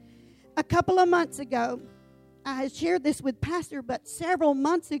a couple of months ago, I had shared this with Pastor, but several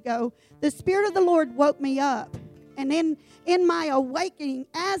months ago, the Spirit of the Lord woke me up. And in my awakening,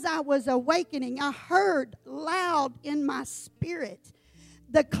 as I was awakening, I heard loud in my spirit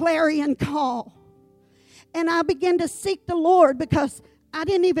the clarion call. And I began to seek the Lord because I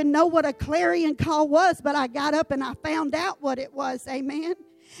didn't even know what a clarion call was, but I got up and I found out what it was. Amen.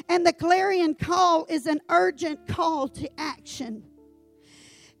 And the clarion call is an urgent call to action.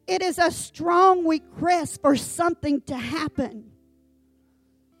 It is a strong request for something to happen.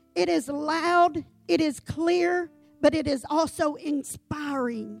 It is loud, it is clear, but it is also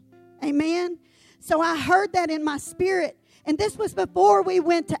inspiring. Amen. So I heard that in my spirit. And this was before we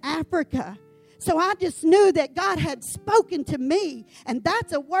went to Africa. So I just knew that God had spoken to me. And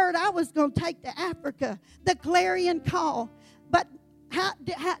that's a word I was going to take to Africa. The clarion call. But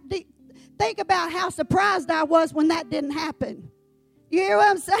think about how surprised I was when that didn't happen. You hear what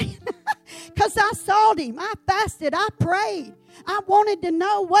I'm saying? Because I sought him. I fasted. I prayed. I wanted to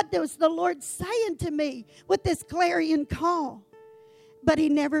know what was the Lord saying to me with this clarion call. But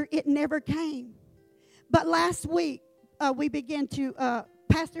it never came. But last week, we began to,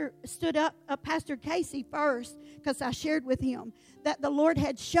 Pastor stood up, Pastor Casey first, because I shared with him that the Lord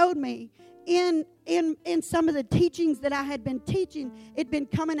had showed me in some of the teachings that I had been teaching, it'd been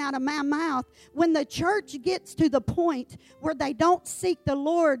coming out of my mouth. When the church gets to the point where they don't seek the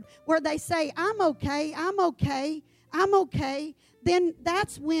Lord, where they say, I'm okay, then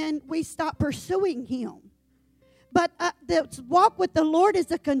that's when we stop pursuing him. But the walk with the Lord is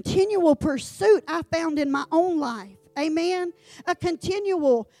a continual pursuit I found in my own life. Amen. A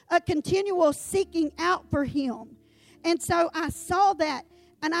continual seeking out for him. And so I saw that,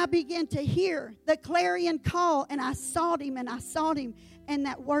 and I began to hear the clarion call, and I sought him, and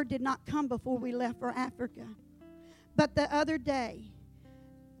that word did not come before we left for Africa. But the other day,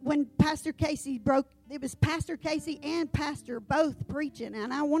 when Pastor Casey it was Pastor Casey and Pastor both preaching,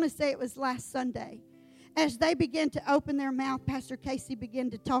 and I want to say it was last Sunday. As they began to open their mouth, Pastor Casey began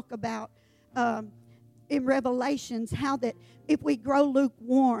to talk about in Revelations how that if we grow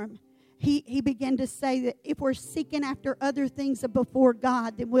lukewarm, he began to say that if we're seeking after other things before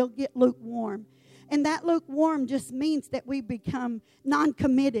God, then we'll get lukewarm. And that lukewarm just means that we become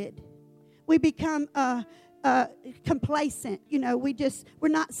non-committed. We become complacent. You know, we're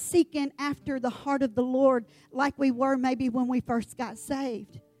not seeking after the heart of the Lord like we were maybe when we first got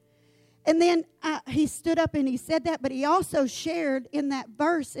saved. And then he stood up and he said that, but he also shared in that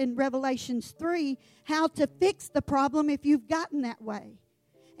verse in Revelations 3 how to fix the problem if you've gotten that way.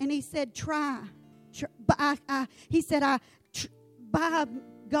 And he said, buy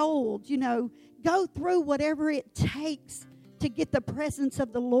gold, go through whatever it takes to get the presence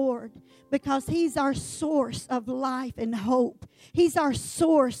of the Lord, because he's our source of life and hope. He's our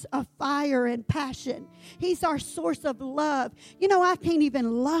source of fire and passion. He's our source of love. I can't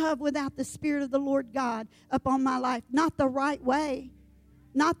even love without the Spirit of the Lord God upon my life. Not the right way.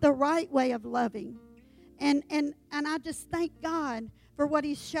 Not the right way of loving. And I just thank God for what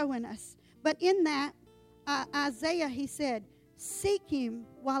he's showing us. But in that, Isaiah, he said, seek him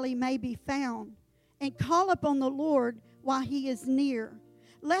while he may be found, and call upon the Lord while he is near.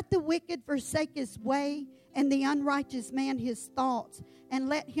 Let the wicked forsake his way, and the unrighteous man his thoughts, and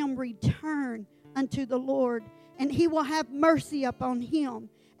let him return unto the Lord, and he will have mercy upon him,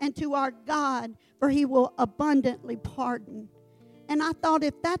 and to our God, for he will abundantly pardon. And I thought,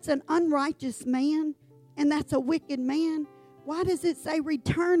 if that's an unrighteous man, and that's a wicked man, why does it say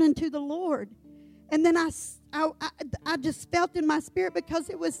return unto the Lord? And then I just felt in my spirit, because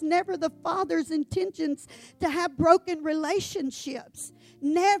it was never the Father's intentions to have broken relationships.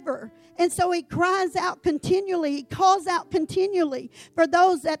 Never. And so he cries out continually. He calls out continually for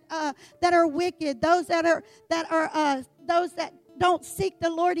those that are wicked, those that don't seek the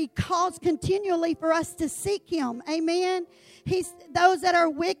Lord. He calls continually for us to seek him. Amen. Those that are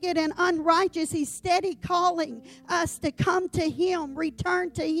wicked and unrighteous, he's steady calling us to come to him, return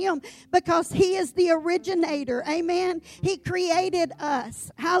to him, because he is the originator. Amen. He created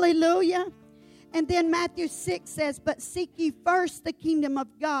us. Hallelujah. And then Matthew 6 says, but seek ye first the kingdom of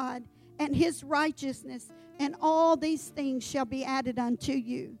God and his righteousness, and all these things shall be added unto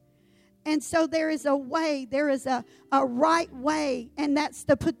you. And so there is a way, there is a right way, and that's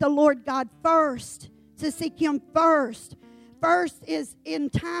to put the Lord God first, to seek him first. First is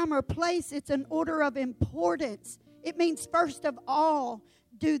in time or place. It's an order of importance. It means first of all,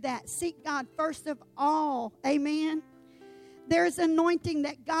 do that. Seek God first of all. Amen. There's anointing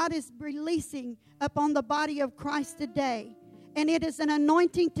that God is releasing upon the body of Christ today. And it is an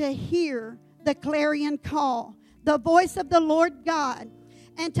anointing to hear the clarion call, the voice of the Lord God.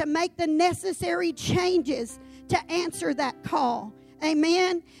 and to make the necessary changes to answer that call.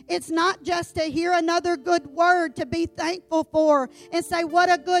 Amen. It's not just to hear another good word to be thankful for and say,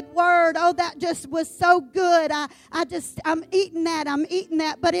 what a good word. Oh, that just was so good. I'm eating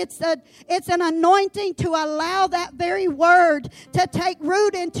that. But it's an anointing to allow that very word to take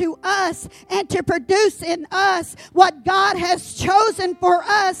root into us and to produce in us what God has chosen for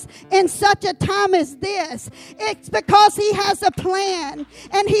us in such a time as this. It's because He has a plan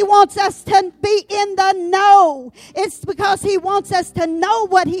and He wants us to be in the know. It's because He wants us to know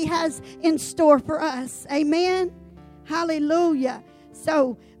what He has in store for us. Amen. Hallelujah.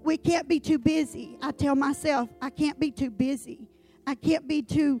 So we can't be too busy. I tell myself, I can't be too busy. I can't be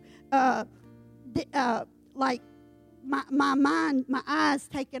too like my mind, my eyes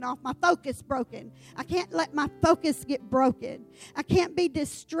taken off, my focus broken. I can't let my focus get broken. I can't be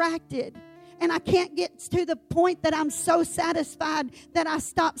distracted. And I can't get to the point that I'm so satisfied that I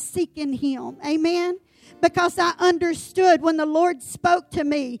stop seeking Him. Amen. Because I understood when the Lord spoke to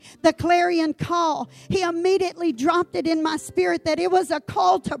me, the clarion call, He immediately dropped it in my spirit that it was a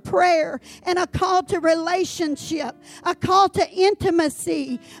call to prayer and a call to relationship, a call to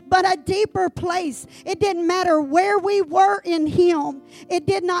intimacy, but a deeper place. It didn't matter where we were in Him. It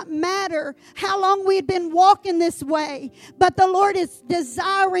did not matter how long we had been walking this way, but the Lord is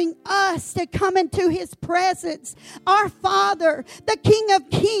desiring us to come into His presence. Our Father, the King of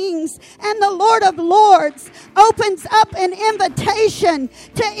Kings and the Lord of Lords, opens up an invitation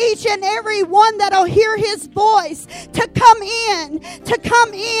to each and every one that'll hear His voice to come in,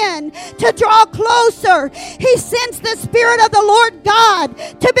 to draw closer. He sends the Spirit of the Lord God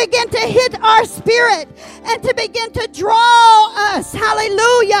to begin to hit our spirit and to begin to draw us,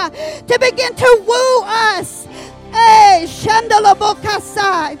 hallelujah, to begin to woo us. Hey,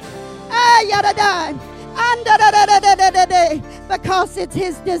 Shandalabokasai. Because it's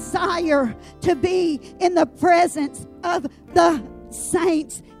His desire to be in the presence of the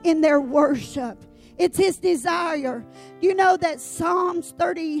saints in their worship. It's His desire. You know that Psalms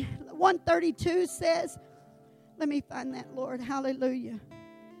 132 says, let me find that, Lord. Hallelujah.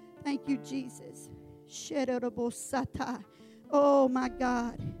 Thank you, Jesus. Oh, my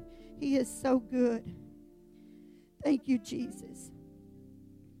God. He is so good. Thank you, Jesus.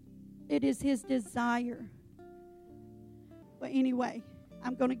 It is His desire. But anyway,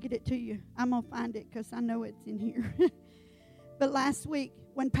 I'm going to get it to you. I'm going to find it because I know it's in here. But last week,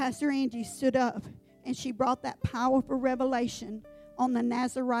 when Pastor Angie stood up and she brought that powerful revelation on the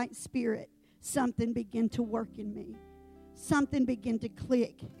Nazarite spirit, something began to work in me. Something began to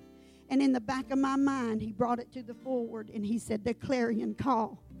click. And in the back of my mind, He brought it to the forward and He said, the clarion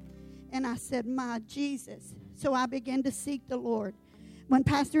call. And I said, my Jesus. So I began to seek the Lord. When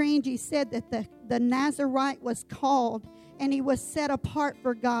Pastor Angie said that the Nazarite was called and he was set apart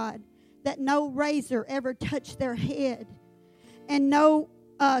for God, that no razor ever touched their head, and no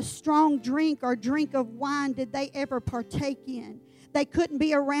strong drink or drink of wine did they ever partake in. They couldn't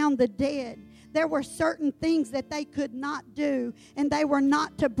be around the dead. There were certain things that they could not do, and they were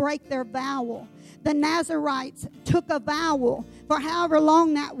not to break their vow. The Nazarites took a vow for however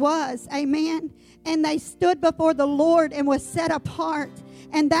long that was, amen, and they stood before the Lord and was set apart.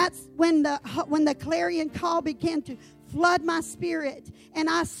 And that's when the clarion call began to flood my spirit, and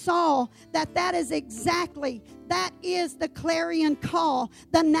I saw that is exactly, that is the clarion call,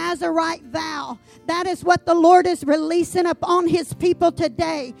 the Nazarite vow. That is what the Lord is releasing upon His people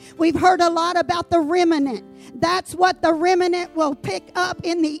today. We've heard a lot about the remnant. That's what the remnant will pick up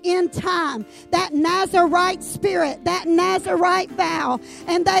in the end time. That Nazarite spirit, that Nazarite vow,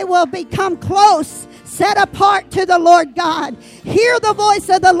 and they will become close, set apart to the Lord God. Hear the voice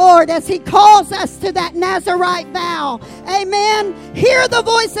of the Lord as He calls us to that Nazarite vow. Amen. Hear the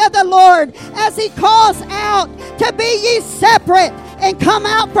voice of the Lord as He calls out to be ye separate and come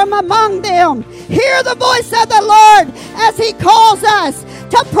out from among them. Hear the voice of the Lord as He calls us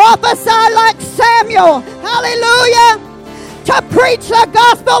to prophesy like Samuel. Hallelujah. To preach the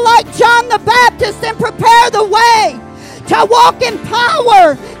gospel like John the Baptist and prepare the way. To walk in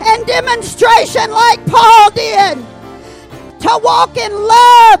power and demonstration like Paul did. To walk in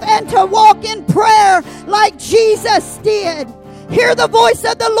love and to walk in prayer like Jesus did. Hear the voice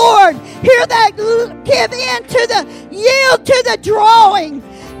of the Lord. Hear that. Give in to the, yield to the drawing.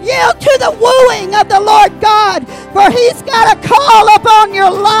 Yield to the wooing of the Lord God. For He's got a call upon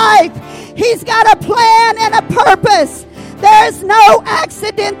your life. He's got a plan and a purpose. There's no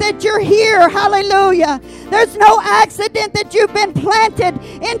accident that you're here. Hallelujah. There's no accident that you've been planted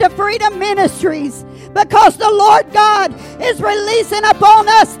into Freedom Ministries. Because the Lord God is releasing upon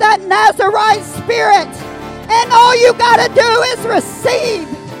us that Nazarite spirit. And all you got to do is receive.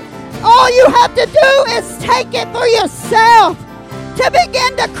 All you have to do is take it for yourself. To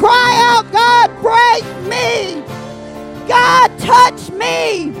begin to cry out, God, break me. God, touch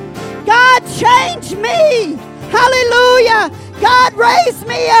me. God, change me. Hallelujah. God, raise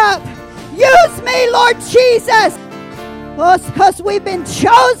me up. Use me, Lord Jesus. Because we've been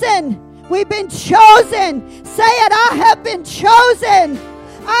chosen. We've been chosen. Say it, I have been chosen.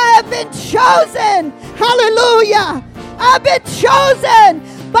 I have been chosen. Hallelujah. I've been chosen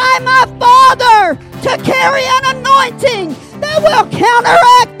by my Father to carry an anointing that will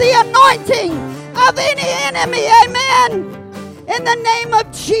counteract the anointing of any enemy. Amen. In the name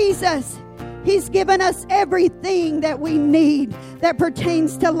of Jesus, He's given us everything that we need that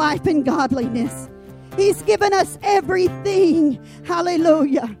pertains to life and godliness. He's given us everything.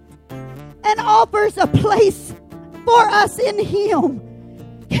 Hallelujah. And offers a place for us in Him.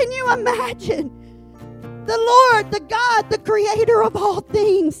 Can you imagine? The Lord, the God, the creator of all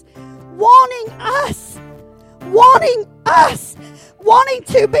things, wanting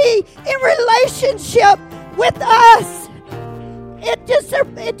to be in relationship with us.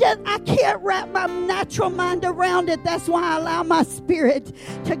 I can't wrap my natural mind around it. That's why I allow my spirit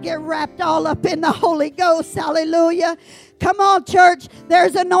to get wrapped all up in the Holy Ghost. Hallelujah. Come on, church.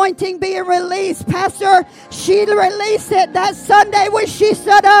 There's anointing being released. Pastor, she released it that Sunday when she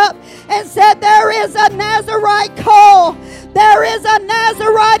stood up and said, there is a Nazarite call. There is a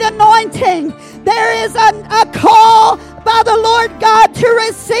Nazarite anointing. There is a call by the Lord God to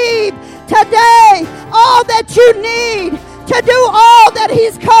receive today all that you need to do all that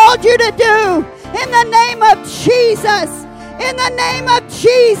He's called you to do. In the name of Jesus. In the name of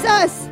Jesus.